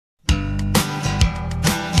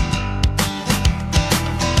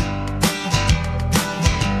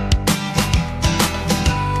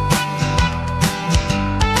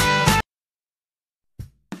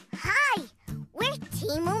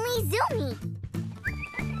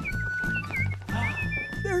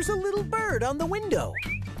There's a little bird on the window.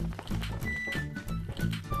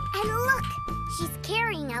 And look, she's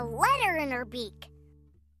carrying a letter in her beak.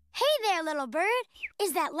 Hey there, little bird.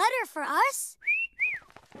 Is that letter for us?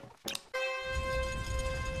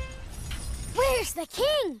 Where's the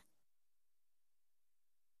king?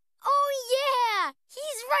 Oh, yeah!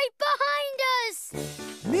 He's right behind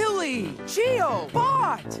us! Millie! Geo!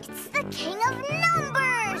 Bart! It's the king of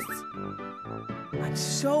numbers! I'm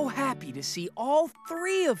so happy to see all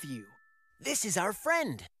three of you. This is our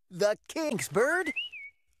friend, the king's bird.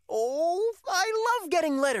 Oh, I love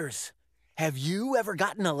getting letters. Have you ever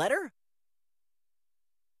gotten a letter?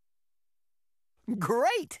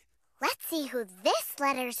 Great! Let's see who this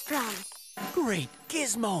letter's from. Great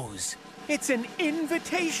gizmos! It's an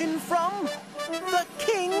invitation from the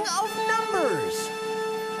King of Numbers!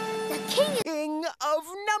 The King of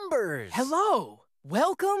Numbers! Hello!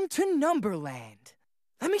 Welcome to Numberland.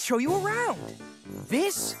 Let me show you around.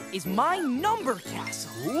 This is my number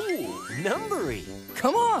castle. Ooh, numbery.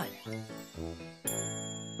 Come on.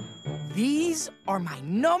 These are my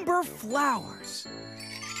number flowers.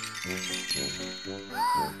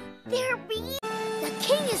 They're bees. The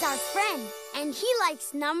king is our friend, and he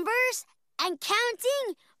likes numbers and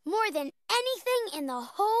counting more than anything in the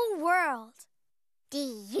whole world. Do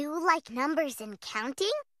you like numbers and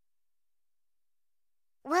counting?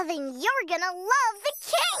 Well, then you're gonna love the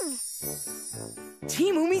king!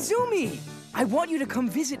 Team Umizoomi, I want you to come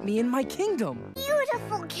visit me in my kingdom.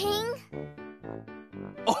 Beautiful king!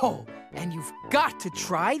 Oh, and you've got to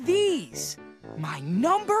try these. My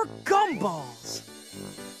number gumballs.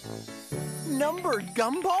 Numbered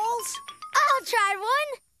gumballs? I'll try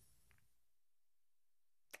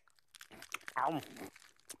one.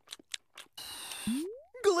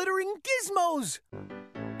 Glittering gizmos!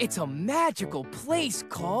 It's a magical place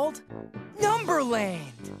called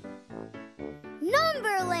Numberland.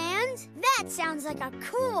 Numberland? That sounds like a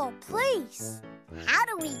cool place. How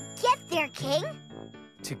do we get there, king?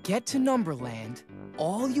 To get to Numberland,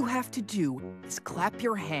 all you have to do is clap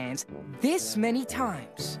your hands this many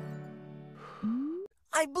times.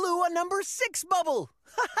 I blew a number 6 bubble!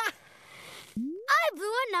 I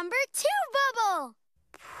blew a number 2 bubble.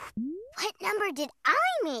 What number did I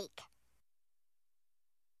make?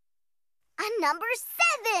 A number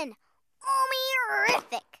 7!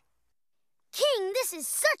 Omi-rific! King, this is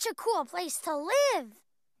such a cool place to live.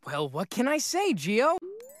 Well, what can I say, Geo?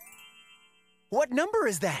 What number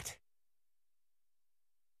is that?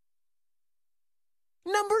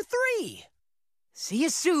 Number 3! See you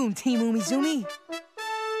soon, Team Umizoomi.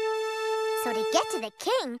 So to get to the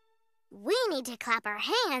king, we need to clap our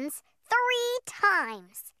hands 3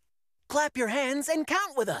 times. Clap your hands and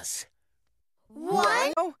count with us.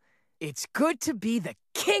 1. Oh, it's good to be the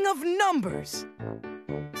king of numbers.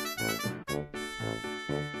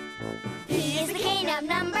 He is the king of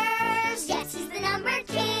numbers. Yes, he's the number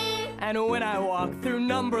king. And when I walk through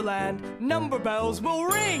Numberland, number bells will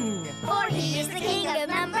ring. For he is the king of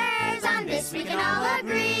numbers. On this we can all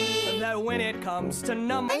agree. That when it comes to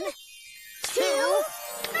number... 1, 2,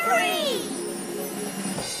 3.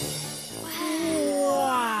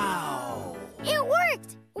 Wow! It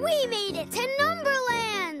worked! We made it to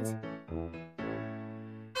Numberland!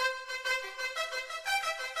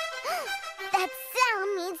 That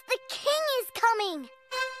sound means the king is coming.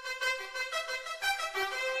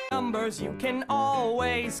 Numbers you can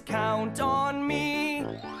always count on me.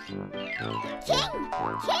 King!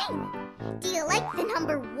 Do you like the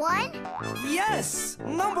number 1? Yes!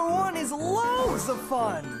 Number 1 is loads of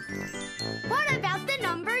fun. What about the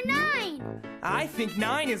number 9? I think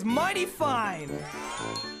 9 is mighty fine.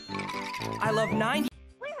 I love 9.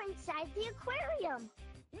 We're inside the aquarium.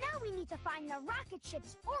 Now we need to find the rocket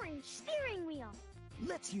ship's orange steering wheel.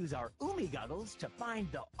 Let's use our Umi goggles to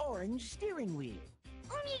find the orange steering wheel.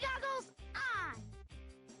 Umi goggles on!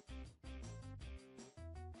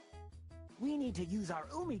 We need to use our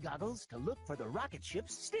Umi goggles to look for the rocket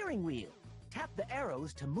ship's steering wheel. Tap the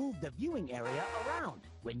arrows to move the viewing area around.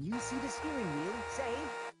 When you see the steering wheel, say,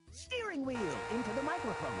 steering wheel, into the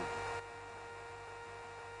microphone.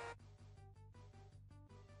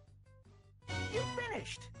 You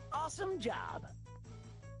finished! Awesome job!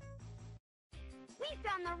 We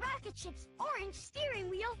found the rocket ship's orange steering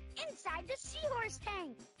wheel inside the seahorse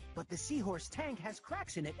tank. But the seahorse tank has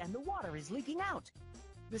cracks in it and the water is leaking out.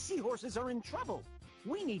 The seahorses are in trouble.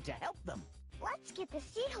 We need to help them. Let's get the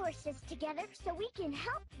seahorses together so we can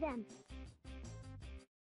help them.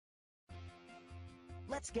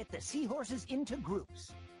 Let's get the seahorses into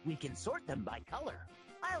groups. We can sort them by color.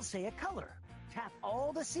 I'll say a color. Tap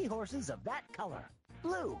all the seahorses of that color.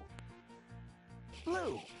 Blue.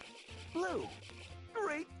 Blue. Blue.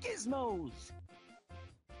 Great gizmos!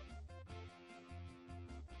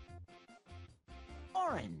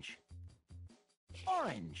 Orange.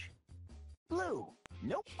 Orange. Blue.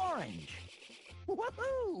 Nope, orange.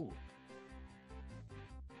 Woohoo!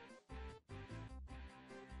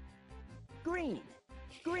 Green.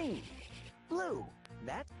 Green. Blue.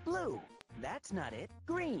 That's blue. That's not it.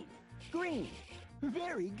 Green. Green.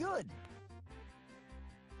 Very good.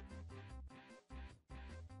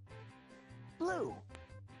 Blue.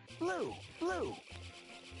 Blue. Blue.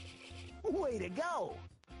 Way to go!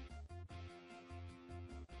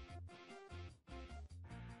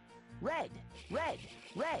 Red. Red.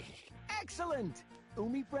 Red. Excellent!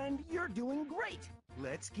 Umi friend, you're doing great.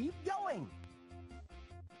 Let's keep going.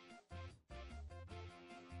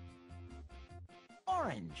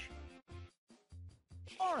 Orange.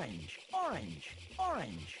 Orange, orange,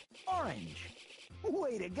 orange, orange.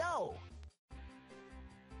 Way to go!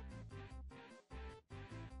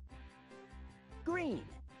 Green,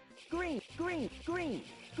 green, green, green,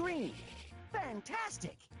 green.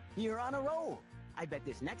 Fantastic! You're on a roll. I bet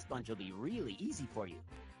this next bunch will be really easy for you.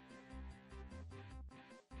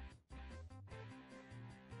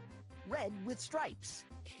 Red with stripes.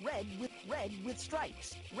 Red with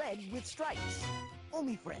stripes. Red with stripes.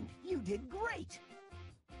 Umi friend, you did great!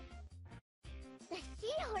 The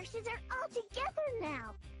seahorses are all together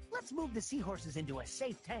now. Let's move the seahorses into a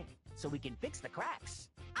safe tank so we can fix the cracks.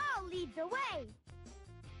 I'll lead the way.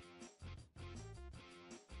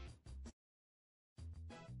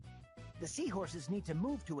 The seahorses need to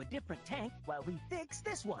move to a different tank while we fix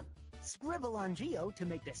this one. Scribble on Geo to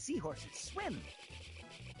make the seahorses swim.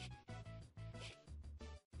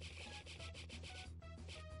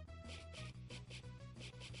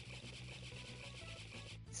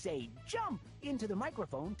 Say jump into the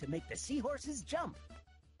microphone to make the seahorses jump.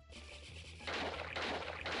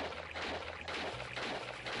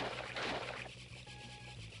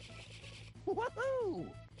 Woohoo!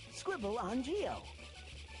 Scribble on Geo.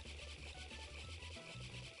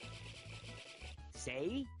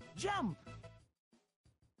 Say jump.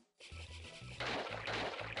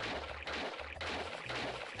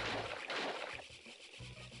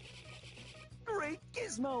 Great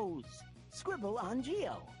gizmos! Scribble on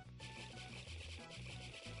Geo.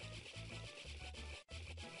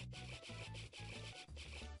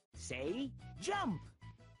 Say jump.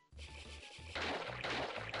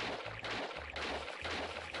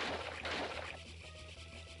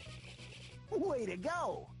 Way to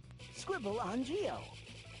go! Scribble on Geo.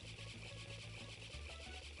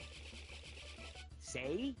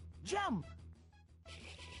 Say jump.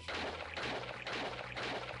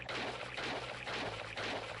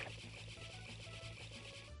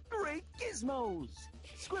 Great gizmos!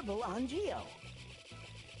 Scribble on Geo.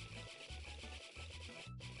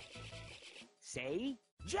 Say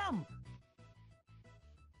jump.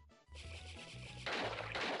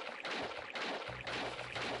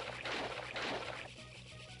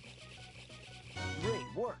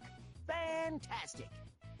 Great work. Fantastic.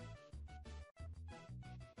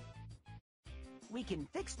 We can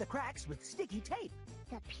fix the cracks with sticky tape.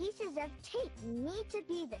 The pieces of tape need to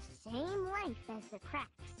be the same length as the cracks.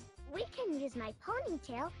 We can use my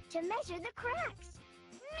ponytail to measure the cracks.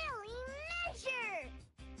 Millie, measure!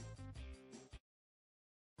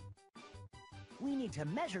 We need to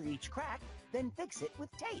measure each crack, then fix it with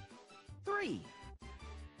tape. 3.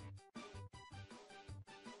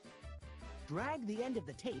 Drag the end of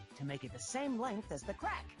the tape to make it the same length as the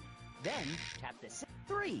crack. Then tap the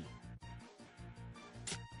 3.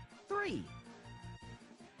 3.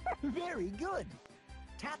 Very good.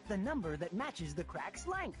 Tap the number that matches the crack's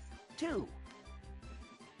length. 2.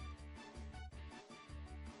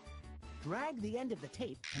 Drag the end of the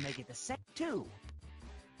tape to make it the same. 2.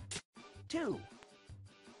 2.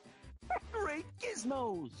 Great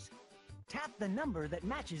gizmos! Tap the number that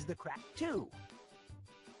matches the crack. 2.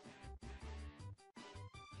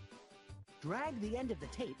 Drag the end of the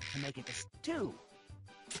tape to make it the 2.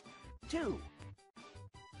 2.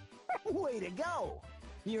 Way to go!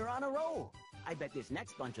 You're on a roll. I bet this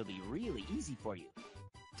next bunch will be really easy for you.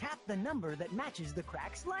 Tap the number that matches the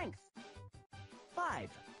crack's length. 5.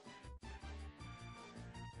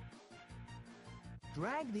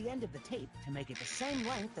 Drag the end of the tape to make it the same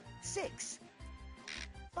length. 6.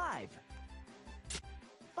 5.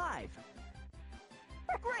 5.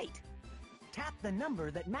 Great! Tap the number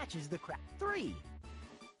that matches the crack. 3.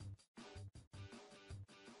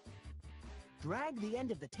 Drag the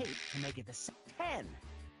end of the tape to make it the 10.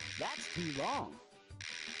 That's too long.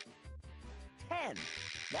 10.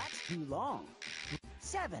 That's too long.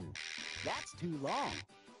 7. That's too long.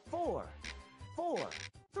 4. 4.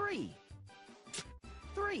 3.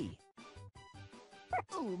 3.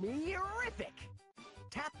 Umi-rific!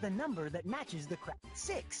 Tap the number that matches the crack.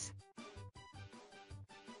 6.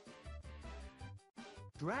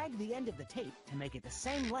 Drag the end of the tape to make it the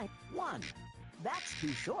same length. 1. That's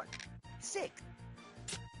too short. 6.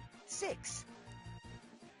 6.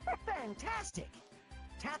 Fantastic!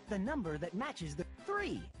 Tap the number that matches the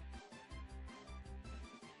 3.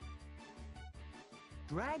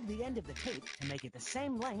 Drag the end of the tape to make it the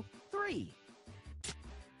same length. 3.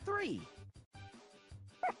 3.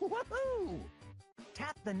 Woohoo!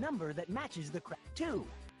 Tap the number that matches the crack. 2.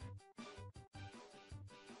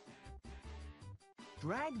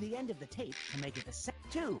 Drag the end of the tape to make it the same.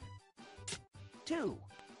 2. 2.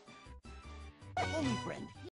 Only friend,